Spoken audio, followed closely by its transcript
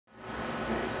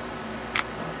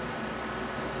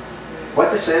What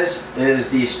this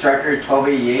is the Stryker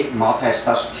 1288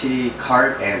 multi-specialty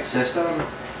cart and system.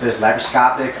 There's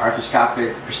laparoscopic,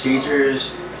 arthroscopic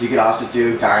procedures. You could also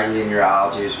do gynae and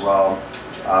urology as well.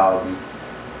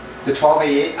 The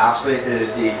 1288 obviously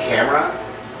is the camera,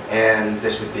 and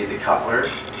this would be the coupler.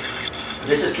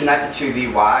 This is connected to the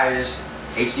WISE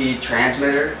HD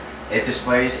transmitter. It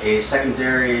displays a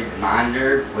secondary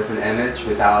monitor with an image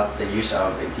without the use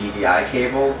of a DVI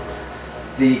cable.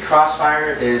 The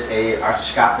Crossfire is a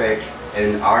arthroscopic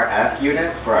and RF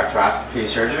unit for arthroscopy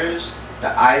surgeries. The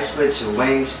iSwitch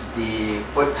links the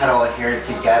foot pedal here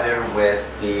together with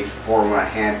the Formula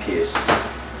handpiece.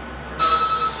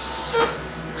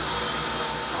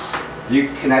 You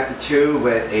connect the two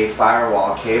with a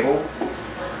firewall cable.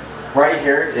 Right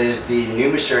here is the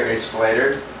Pneumosure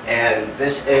Insufflator, and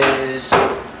this is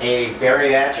a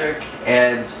bariatric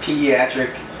and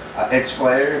pediatric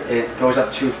insufflator. It goes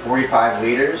up to 45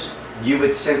 liters. You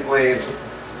would simply,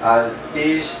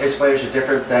 these insufflators are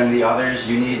different than the others.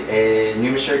 You need a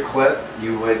Pneumosure clip.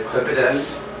 You would clip it in. It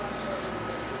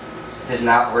does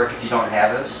not work if you don't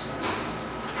have this.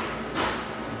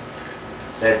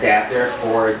 The adapter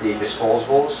for the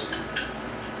disposables.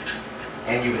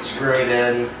 And you would screw it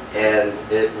in and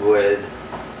it would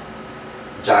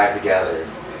jive together.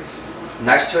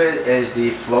 Next to it is the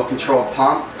FloControl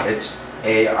pump. It's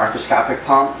a arthroscopic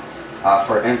pump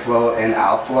for Inflow and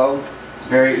Outflow. It's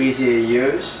very easy to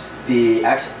use. The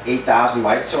X8000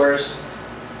 light source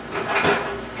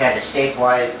has a safe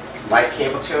light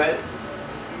cable to it.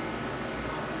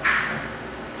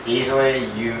 Easily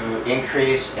you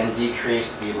increase and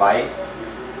decrease the light.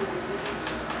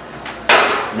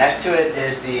 Next to it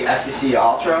is the SDC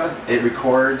Ultra. It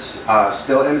records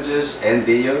still images and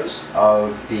videos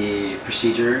of the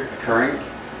procedure occurring,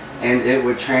 and it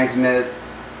would transmit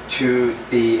to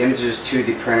the images to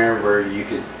the printer where you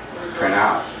could print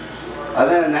out.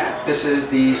 Other than that, this is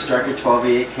the Stryker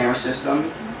 1288 camera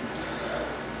system.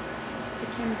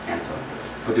 Cancel.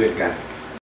 We'll do it again.